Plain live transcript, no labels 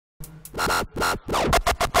Hey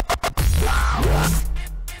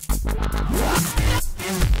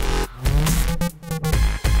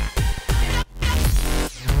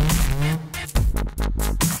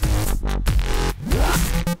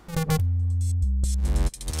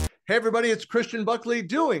everybody, it's Christian Buckley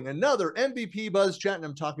doing another MVP Buzz Chat, and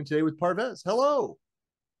I'm talking today with Parvez. Hello.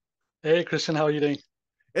 Hey Christian, how are you doing?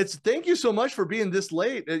 Thank you so much for being this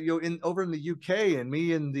late. Over in the UK and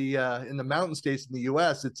me in the mountain states in the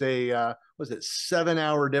US. It's a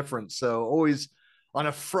 7-hour difference. So always on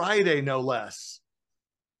a Friday, no less.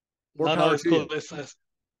 No, it's cool.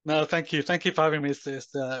 No, thank you for having me.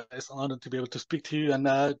 It's an honor to be able to speak to you, and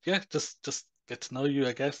just get to know you.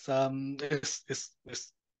 I guess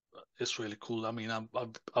it's really cool. I mean,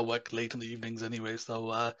 I work late in the evenings anyway,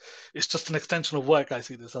 so it's just an extension of work. I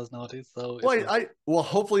see this as nowadays. So well,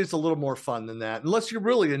 hopefully it's a little more fun than that, unless you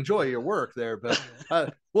really enjoy your work there. But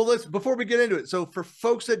before we get into it. So for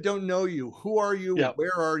folks that don't know you, who are you? Yeah.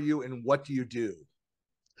 Where are you? And what do you do?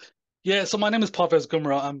 Yeah, so my name is Parvez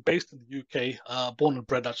Ghumra. I'm based in the UK, born and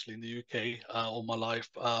bred actually in the UK all my life.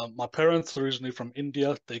 My parents are originally from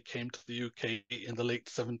India. They came to the UK in the late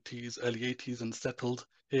 70s, early 80s and settled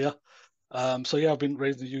here. So yeah, I've been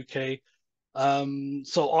raised in the UK.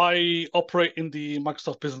 So I operate in the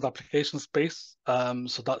Microsoft Business Application space.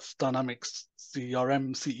 So that's Dynamics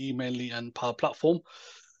CRM, CE mainly, and Power Platform.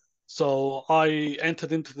 So I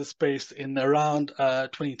entered into the space in around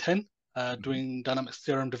 2010. Doing Dynamics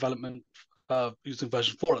CRM development using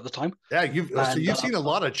version 4 at the time. Yeah, you've seen a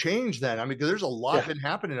lot of change then. I mean, because there's a lot been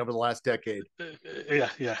happening over the last decade. A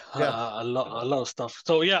lot of stuff.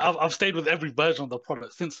 So yeah, I've stayed with every version of the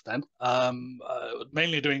product since then.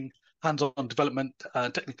 Mainly doing hands-on development,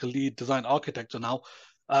 technical lead, design, architecture now.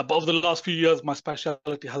 But over the last few years, my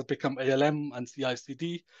specialty has become ALM and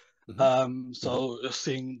CI/CD. So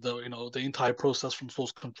seeing the entire process from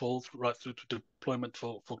source control right through to deployment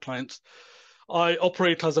for clients. I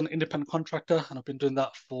operate as an independent contractor, and I've been doing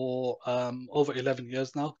that for over 11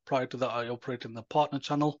 years now. Prior to that, I operated in the partner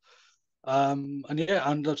channel. I'm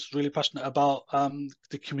just really passionate about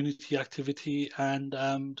the community activity and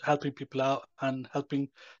helping people out and helping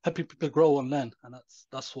people grow and learn, and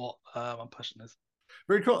that's what my passion is.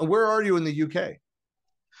 Very cool. And where are you in the UK?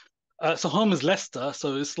 So home is Leicester,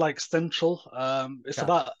 so it's like central. It's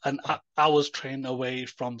about an hour's train away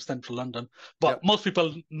from central London. But most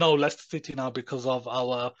people know Leicester City now because of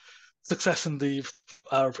our success in the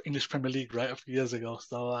English Premier League, right, a few years ago.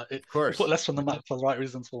 So we put Leicester on the map for the right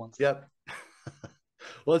reasons for once. Yep.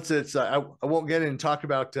 Well, I won't get in and talk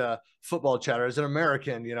about football chatter. As an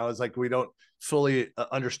American, it's like we don't fully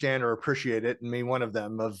understand or appreciate it, and me one of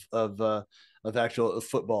them of actual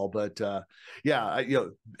football. But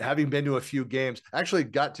having been to a few games, actually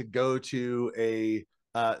got to go to a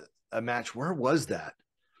match. Where was that?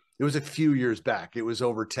 It was a few years back. It was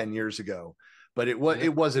over 10 years ago, but it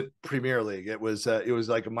wasn't Premier League. It was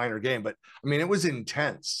like a minor game, but I mean, it was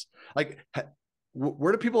intense. Like,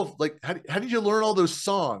 where do people like? How did you learn all those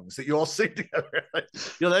songs that you all sing together?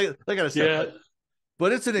 They got to say,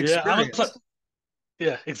 but it's an experience.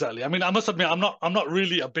 Yeah, exactly. I mean, I must admit, I'm not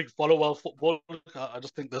really a big follower of football. I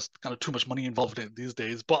just think there's kind of too much money involved in it these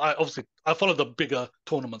days. But I follow the bigger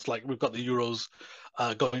tournaments. Like we've got the Euros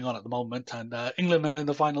going on at the moment, and England are in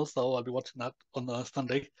the finals, so I'll be watching that on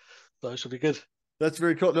Sunday. So it should be good. That's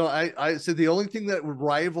very cool. No, I said the only thing that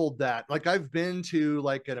rivaled that, like I've been to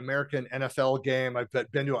like an American NFL game.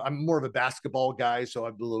 I'm more of a basketball guy, so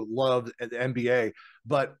I've loved the NBA.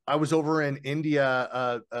 But I was over in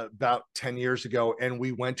India about 10 years ago, and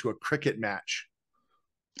we went to a cricket match.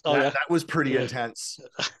 That was pretty intense.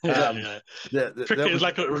 Cricket is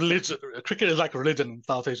like a religion. Cricket is like a religion in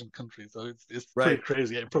South Asian countries, so it's pretty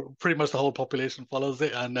crazy. Pretty much the whole population follows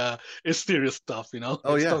it, and it's serious stuff.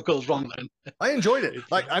 Stuff goes wrong then. I enjoyed it.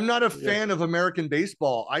 Like I'm not a fan of American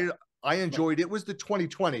baseball. I enjoyed it. Was the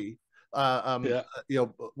 2020. What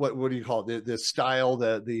do you call it? The style,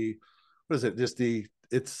 the what is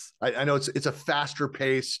it? I know it's a faster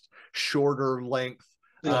paced, shorter length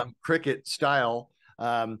cricket style.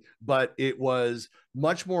 But it was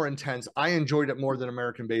much more intense. I enjoyed it more than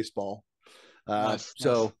American baseball. Nice.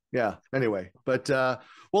 Anyway, but so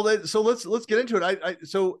let's get into it.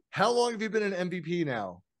 So how long have you been an MVP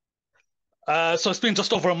now? So it's been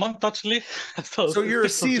just over a month actually. So you're a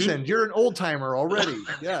seasoned, you're an old timer already.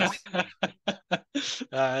 Yes.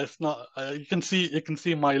 It's not. You can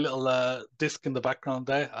see my little disc in the background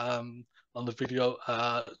there on the video.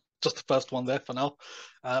 Just the first one there for now.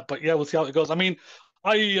 But yeah, we'll see how it goes. I mean,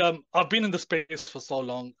 I've been in the space for so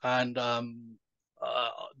long, and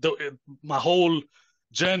my whole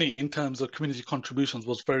journey in terms of community contributions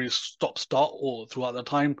was very stop-start all throughout the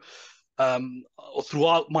time.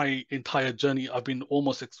 throughout my entire journey, I've been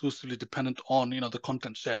almost exclusively dependent on, the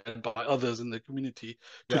content shared by others in the community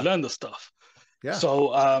to Yeah. learn the stuff. Yeah. So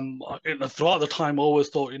throughout the time, I always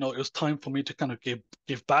thought, it was time for me to kind of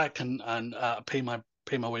give back and pay my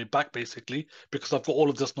way back, basically, because I've got all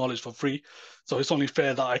of this knowledge for free. So it's only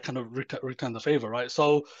fair that I kind of return the favor, right?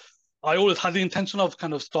 So I always had the intention of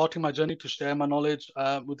kind of starting my journey to share my knowledge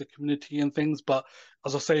with the community and things, but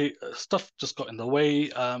as I say, stuff just got in the way.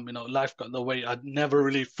 Life got in the way. I'd never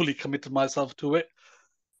really fully committed myself to it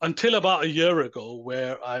until about a year ago,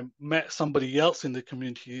 where I met somebody else in the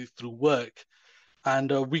community through work,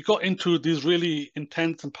 and we got into these really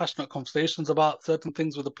intense and passionate conversations about certain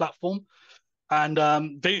things with the platform. And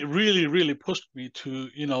they really, really pushed me to,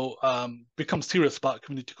 become serious about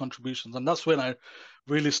community contributions. And that's when I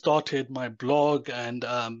really started my blog and,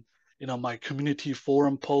 my community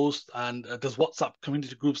forum posts. And there's WhatsApp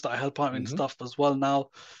community groups that I help out in stuff as well now.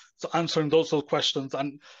 So answering those sort of questions.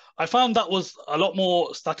 And I found that was a lot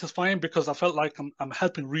more satisfying because I felt like I'm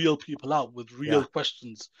helping real people out with real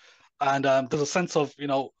questions. And there's a sense of,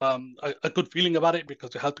 a good feeling about it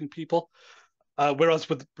because you're helping people. Whereas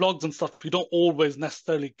with blogs and stuff, you don't always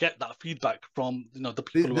necessarily get that feedback from the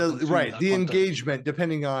people who are consuming right, that the content. engagement,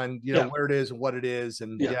 depending on where it is and what it is,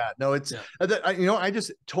 and it's I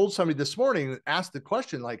just told somebody this morning, asked the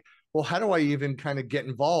question like, well, how do I even kind of get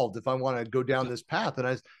involved if I want to go down this path?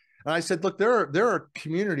 And I said, look, there are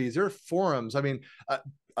communities, there are forums. I mean,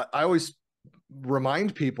 I always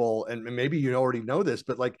remind people, and maybe you already know this,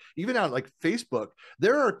 but like even on like Facebook,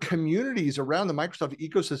 there are communities around the Microsoft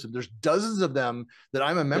ecosystem. There's dozens of them that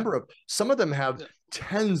I'm a member of. Some of them have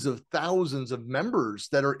tens of thousands of members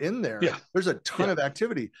that are in there. There's a ton of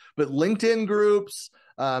activity, but LinkedIn groups,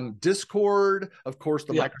 Discord, of course,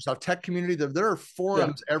 the Microsoft tech community, there are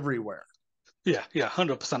forums everywhere. Yeah,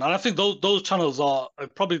 100%. And I think those channels are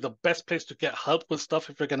probably the best place to get help with stuff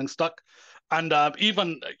if you're getting stuck. And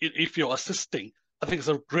even if you're assisting, I think it's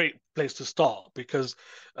a great place to start because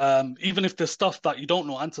even if there's stuff that you don't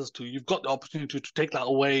know answers to, you've got the opportunity to take that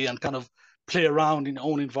away and kind of play around in your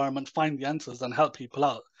own environment, find the answers and help people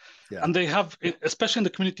out. Yeah. And they have, especially in the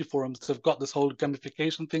community forums, they've got this whole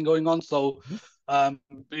gamification thing going on. So,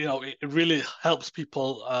 it really helps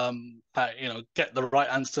people, get the right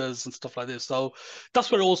answers and stuff like this. So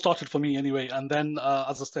that's where it all started for me anyway. And then,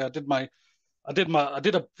 as I say, I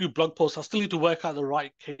did a few blog posts. I still need to work out the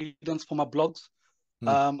right cadence for my blogs.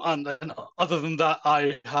 And then other than that,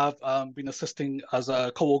 I have been assisting as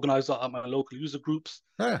a co-organizer at my local user groups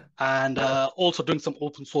and also doing some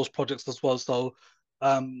open source projects as well. So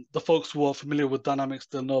the folks who are familiar with Dynamics,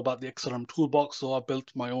 they'll know about the XRM Toolbox. So I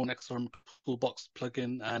built my own XRM Toolbox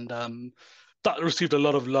plugin, and that received a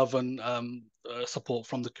lot of love and support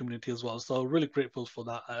from the community as well. So really grateful for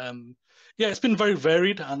that. It's been very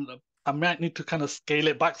varied, and I might need to kind of scale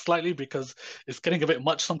it back slightly because it's getting a bit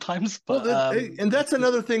much sometimes. But, and that's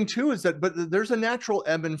another thing too, is that there's a natural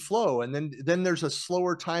ebb and flow, and then there's a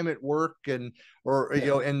slower time at work and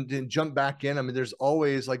jump back in. I mean, there's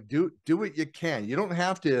always like do what you can. You don't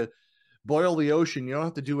have to boil the ocean. You don't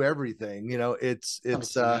have to do everything. It's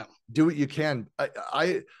do what you can.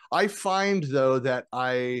 I find though that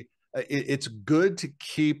it's good to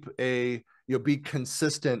keep be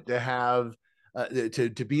consistent, to have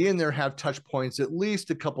to be in there, have touch points at least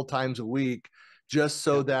a couple times a week, just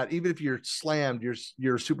so that even if you're slammed,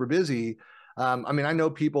 you're super busy. I mean, I know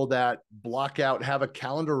people that block out, have a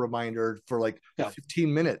calendar reminder for like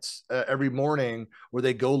 15 minutes every morning where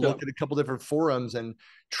they go look at a couple different forums and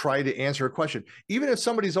try to answer a question. Even if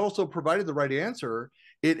somebody's also provided the right answer,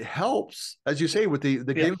 it helps, as you say, with the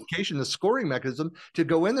gamification, the scoring mechanism, to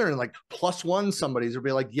go in there and like +1 somebody's or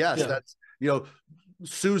be like, yes, that's,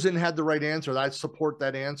 Susan had the right answer. I support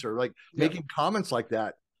that answer. Like making comments like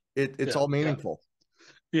that, it's all meaningful.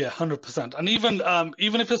 Yeah, 100%. And even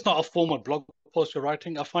if it's not a formal blog post you're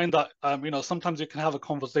writing, I find that sometimes you can have a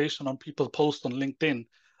conversation on people's posts on LinkedIn,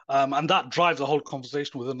 and that drives a whole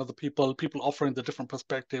conversation with other people offering the different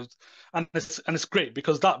perspectives, and it's great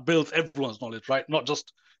because that builds everyone's knowledge, right? Not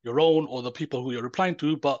just your own or the people who you're replying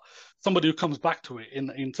to, but somebody who comes back to it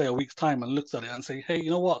in say a week's time and looks at it and say, hey, you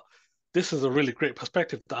know what? This is a really great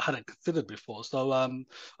perspective that I hadn't considered before. So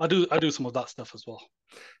I do some of that stuff as well.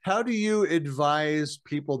 How do you advise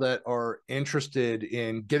people that are interested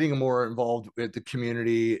in getting more involved with the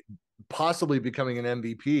community, possibly becoming an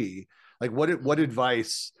MVP? Like what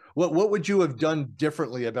advice, what would you have done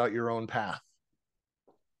differently about your own path?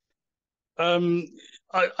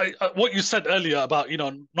 What you said earlier about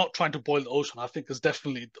not trying to boil the ocean, I think is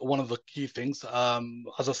definitely one of the key things.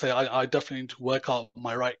 As I say, I definitely need to work out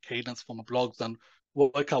my right cadence for my blogs and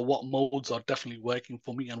work out what modes are definitely working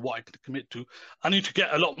for me and what I can commit to. I need to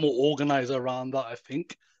get a lot more organized around that, I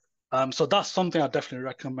think. So that's something I definitely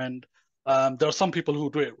recommend. There are some people who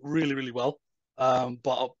do it really, really well,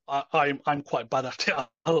 but I'm quite bad at it.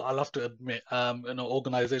 I'll have to admit.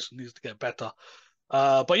 Organization needs to get better.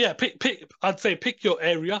 But yeah, I'd say pick your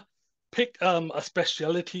area, pick a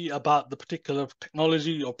speciality about the particular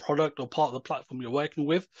technology or product or part of the platform you're working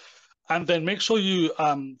with, and then make sure you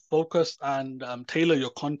focus and tailor your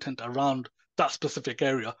content around that specific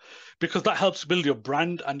area, because that helps build your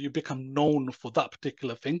brand and you become known for that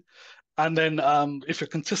particular thing. And then if you're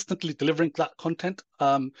consistently delivering that content,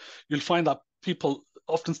 you'll find that people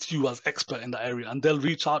often see you as expert in that area, and they'll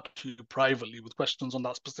reach out to you privately with questions on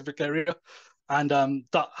that specific area. And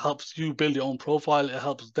that helps you build your own profile. It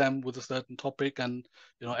helps them with a certain topic, and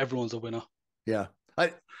everyone's a winner. Yeah.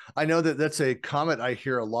 I know that's a comment I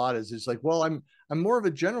hear a lot is it's like, well, I'm more of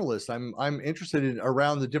a generalist. I'm interested in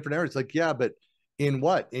around the different areas. Like, yeah, but in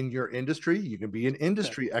what? In your industry, you can be an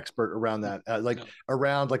industry expert around that.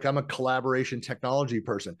 Around, like, I'm a collaboration technology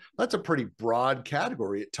person. That's a pretty broad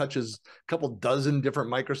category. It touches a couple dozen different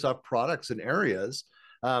Microsoft products and areas.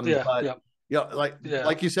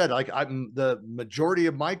 Like you said, like, the majority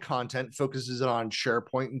of my content focuses on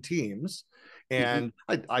SharePoint and Teams. And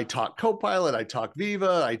I talk Copilot, I talk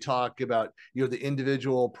Viva, I talk about, the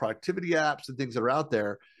individual productivity apps and things that are out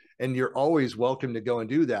there. And you're always welcome to go and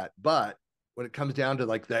do that. But when it comes down to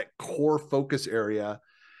like that core focus area,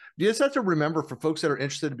 you just have to remember, for folks that are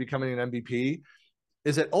interested in becoming an MVP,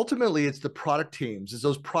 is that ultimately it's the product teams, it's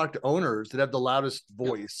those product owners that have the loudest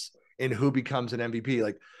voice in who becomes an MVP.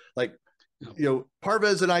 Like,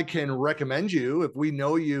 Parvez and I can recommend you if we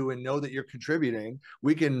know you and know that you're contributing.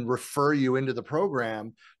 We can refer you into the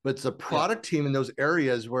program, but it's the product team in those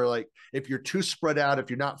areas where, like, if you're too spread out, if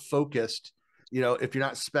you're not focused, if you're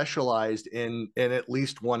not specialized in at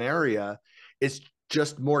least one area, it's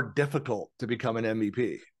just more difficult to become an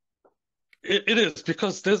MVP. It is,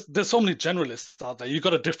 because there's so many generalists out there. You've got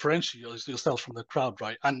to differentiate yourself from the crowd,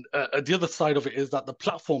 right? And the other side of it is that the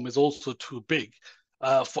platform is also too big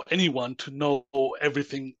for anyone to know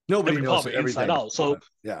everything. Nobody knows everything inside out. So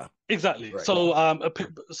exactly. Right.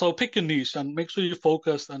 So pick your niche and make sure you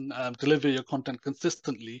focus and deliver your content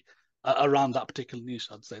consistently around that particular niche.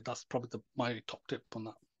 I'd say that's probably my top tip on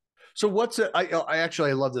that. So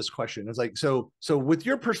I love this question. It's like, so with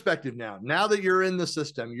your perspective now that you're in the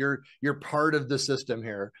system, you're part of the system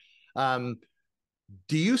here.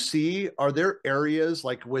 Do you see, are there areas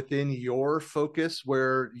like within your focus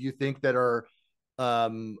where you think that are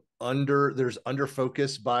under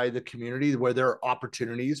focus by the community, where there are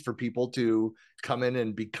opportunities for people to come in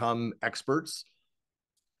and become experts?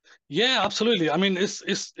 Yeah, absolutely. I mean, it's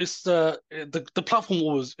the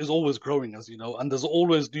platform is always growing, as you know, and there's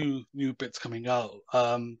always new bits coming out.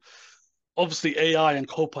 Obviously, AI and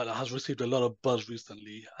Copilot has received a lot of buzz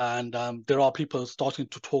recently, and there are people starting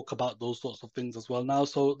to talk about those sorts of things as well now.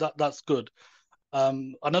 So that's good.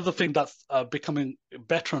 Another thing that's becoming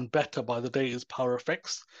better and better by the day is Power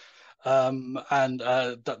Effects, and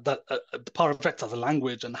the Power Effects as a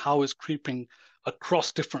language and how it's creeping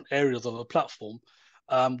across different areas of the platform,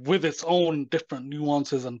 with its own different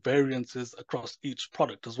nuances and variances across each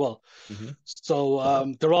product as well.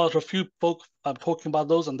 So there are a few folk talking about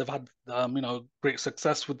those, and they've had great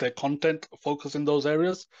success with their content focus in those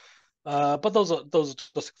areas. But those are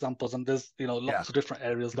just examples, and there's lots of different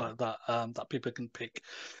areas that people can pick.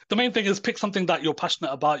 The main thing is pick something that you're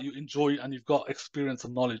passionate about, you enjoy, and you've got experience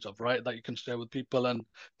and knowledge of, right? That you can share with people and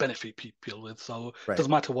benefit people with. So it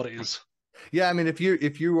doesn't matter what it is. Yeah, I mean, if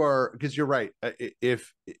you are, because you're right.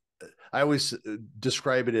 If I always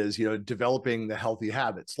describe it as developing the healthy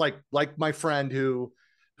habits, like my friend who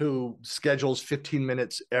schedules 15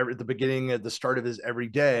 minutes at the beginning, at the start of his every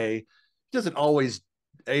day. He doesn't always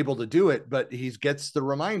able to do it, but he gets the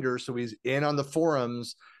reminder, so he's in on the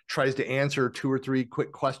forums, tries to answer 2 or 3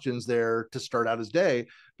 quick questions there to start out his day.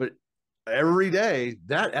 But every day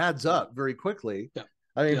that adds up very quickly.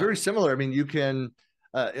 I mean, very similar. I mean, you can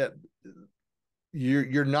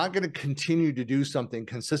you're not going to continue to do something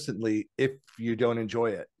consistently if you don't enjoy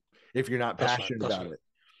it, if you're not passionate about it.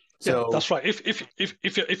 So that's right.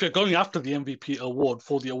 If you're going after the MVP award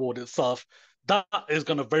for the award itself, that is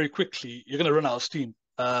going to very quickly, you're going to run out of steam.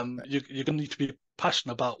 You're going to need to be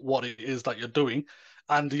passionate about what it is that you're doing,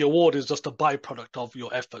 and the award is just a byproduct of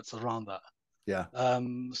your efforts around that. I'll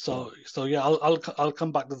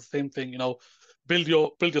come back to the same thing. Build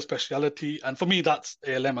your speciality, and for me that's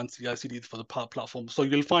ALM and CI/CD for the Power Platform. So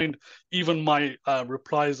you'll find even my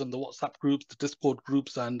replies in the WhatsApp groups, the Discord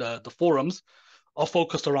groups, and the forums are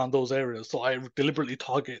focused around those areas. So I deliberately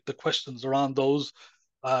target the questions around those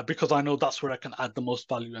because I know that's where I can add the most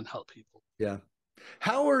value and help people. Yeah.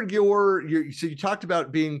 How are your so you talked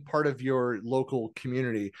about being part of your local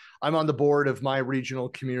community. I'm on the board of my regional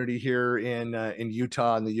community here in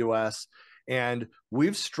Utah in the US, and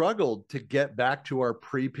we've struggled to get back to our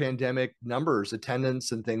pre-pandemic numbers,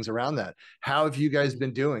 attendance and things around that. How have you guys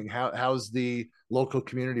been doing? How's the local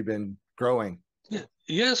community been growing?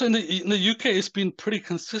 Yeah, so in the UK, it's been pretty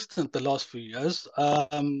consistent the last few years. As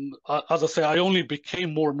I say, I only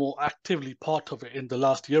became more and more actively part of it in the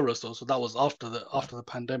last year or so. So that was after the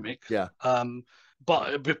pandemic. Yeah.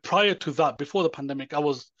 But prior to that, before the pandemic, I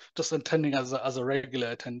was just attending as a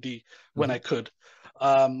regular attendee when I could.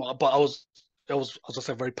 But I was, as I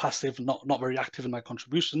said, very passive, not very active in my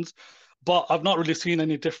contributions. But I've not really seen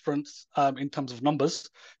any difference in terms of numbers.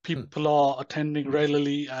 People are attending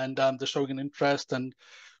regularly and they're showing an interest. And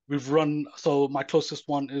we've run, so my closest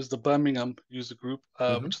one is the Birmingham user group,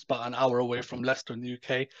 which is about an hour away from Leicester in the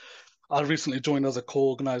UK. I recently joined as a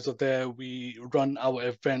co-organizer there. We run our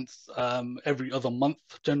events every other month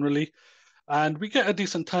generally, and we get a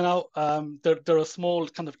decent turnout. There are small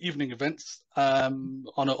kind of evening events on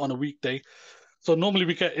a weekday. So normally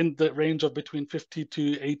we get in the range of between 50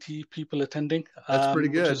 to 80 people attending. That's pretty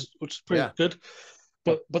good. Which is pretty good.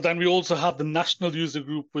 But then we also have the national user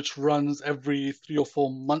group, which runs every 3 or 4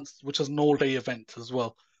 months, which is an all-day event as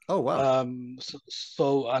well. Oh, wow. And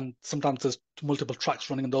sometimes there's multiple tracks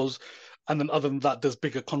running in those. And then other than that, there's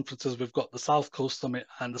bigger conferences. We've got the South Coast Summit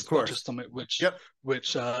and the Scottish Summit, which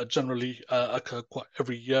generally occur quite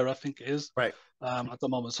every year, I think it is, right, at the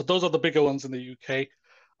moment. So those are the bigger ones in the UK.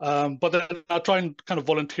 But then I try and kind of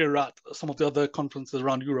volunteer at some of the other conferences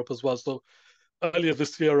around Europe as well. So earlier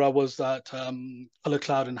this year, I was at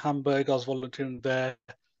ColorCloud in Hamburg. I was volunteering there.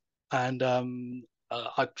 And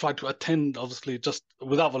I tried to attend, obviously, just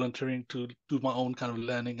without volunteering to do my own kind of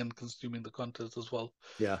learning and consuming the content as well.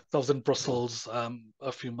 Yeah. So I was in Brussels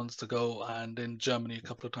a few months ago and in Germany a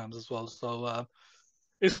couple of times as well. So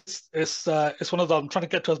it's one of those, I'm trying to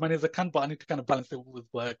get to as many as I can, but I need to kind of balance it with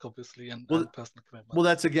work, obviously, and personal commitment. Well,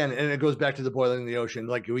 that's again, and it goes back to the boiling the ocean.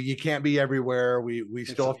 Like you can't be everywhere. We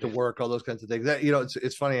still have to work, all those kinds of things. That,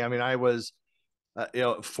 it's funny. I mean, I was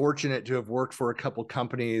fortunate to have worked for a couple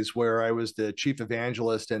companies where I was the chief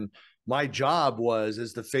evangelist, and my job was,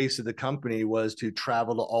 as the face of the company, was to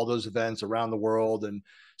travel to all those events around the world. And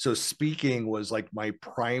so speaking was like my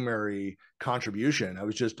primary contribution. I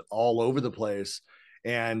was just all over the place.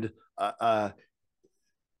 And I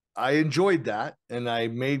enjoyed that, and I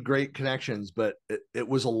made great connections, but it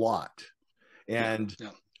was a lot. And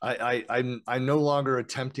I'm no longer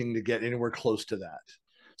attempting to get anywhere close to that.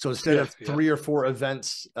 So instead of 3 or 4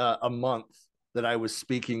 events a month that I was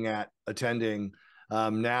speaking at, attending,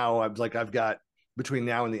 now I've got between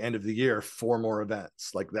now and the end of the year 4 more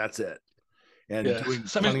events. Like that's it. And doing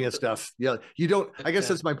plenty of stuff. Yeah, you don't. I guess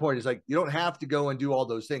that's my point. Is like you don't have to go and do all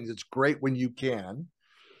those things. It's great when you can.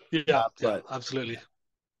 But absolutely.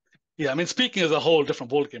 Yeah, I mean, speaking is a whole different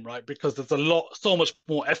ballgame, right? Because there's so much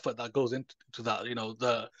more effort that goes into that.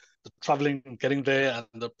 The traveling and getting there,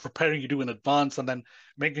 and the preparing you do in advance, and then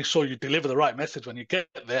making sure you deliver the right message when you get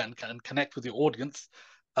there and can connect with your audience.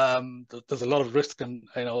 There's a lot of risk and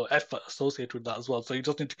effort associated with that as well. So you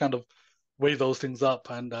just need to kind of weigh those things up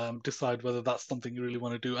and decide whether that's something you really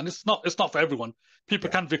want to do. And it's not for everyone. People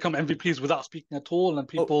can become MVPs without speaking at all, and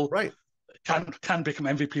people can become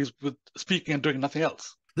MVPs with speaking and doing nothing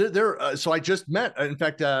else. So I just met, in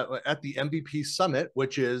fact, at the MVP Summit,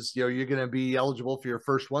 which is, you're going to be eligible for your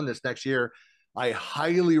first one this next year. I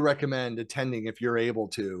highly recommend attending if you're able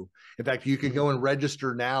to. In fact, you can go and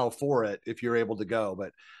register now for it if you're able to go,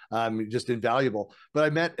 but just invaluable. But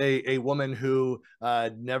I met a woman who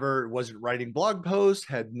never wasn't writing blog posts,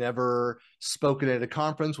 had never spoken at a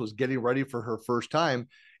conference, was getting ready for her first time.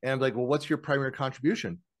 And I'm like, well, what's your primary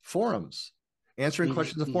contribution? Forums, answering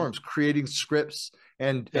questions in forums, creating scripts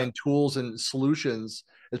and tools and solutions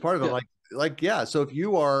as part of it. Yeah. So if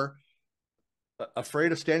you are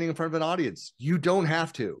afraid of standing in front of an audience, you don't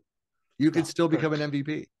have to. You can still become an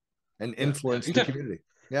MVP and influence the community.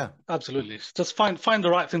 Yeah, absolutely. Just find the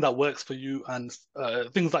right thing that works for you and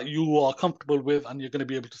things that you are comfortable with and you're going to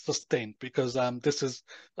be able to sustain, because this is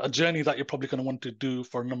a journey that you're probably going to want to do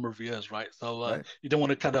for a number of years, right? So you don't want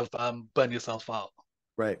to kind of burn yourself out.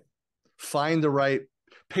 Right. Find the right,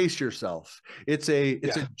 pace yourself. It's a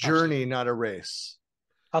journey, not a race.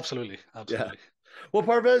 Absolutely. Yeah. Well,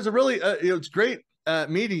 Parvez, it's great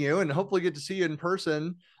meeting you, and hopefully get to see you in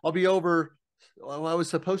person. I'll be over. Well, I was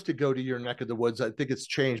supposed to go to your neck of the woods. I think it's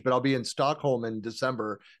changed, but I'll be in Stockholm in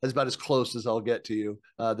December. That's about as close as I'll get to you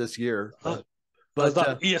this year. But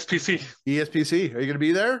ESPC. ESPC, are you going to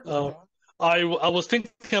be there? I was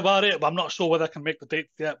thinking about it, but I'm not sure whether I can make the dates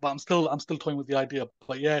yet. But I'm still toying with the idea.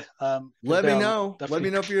 But yeah, let me know. Let me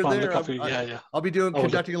know if you're there. I'll be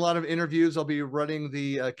conducting a lot of interviews. I'll be running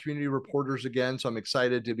the community reporters again, so I'm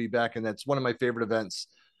excited to be back, and that's one of my favorite events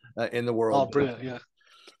in the world. Oh, brilliant! Yeah.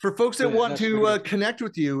 For folks that want to connect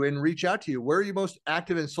with you and reach out to you, where are you most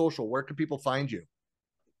active in social? Where can people find you?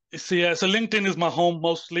 So LinkedIn is my home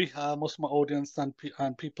mostly. Most of my audience and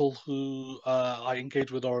people who I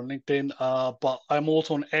engage with are on LinkedIn. But I'm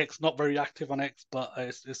also on X, not very active on X, but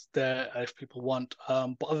it's there if people want.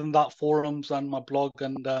 But other than that, forums and my blog,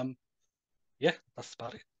 and yeah, that's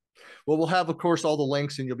about it. Well, we'll have, of course, all the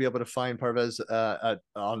links, and you'll be able to find Parvez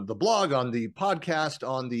on the blog, on the podcast,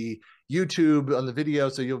 on the YouTube, on the video.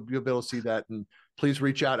 So you'll be able to see that. And please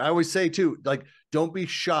reach out. I always say too, like, don't be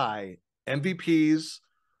shy. MVPs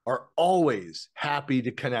are always happy to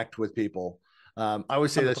connect with people. I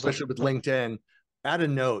always say that, especially with LinkedIn. Add a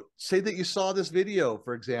note. Say that you saw this video,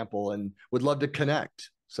 for example, and would love to connect.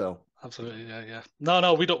 So absolutely, yeah.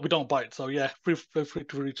 No, we don't bite. So yeah, feel free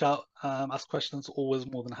to reach out, ask questions. Always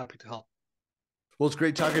more than happy to help. Well, it's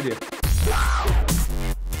great talking to you.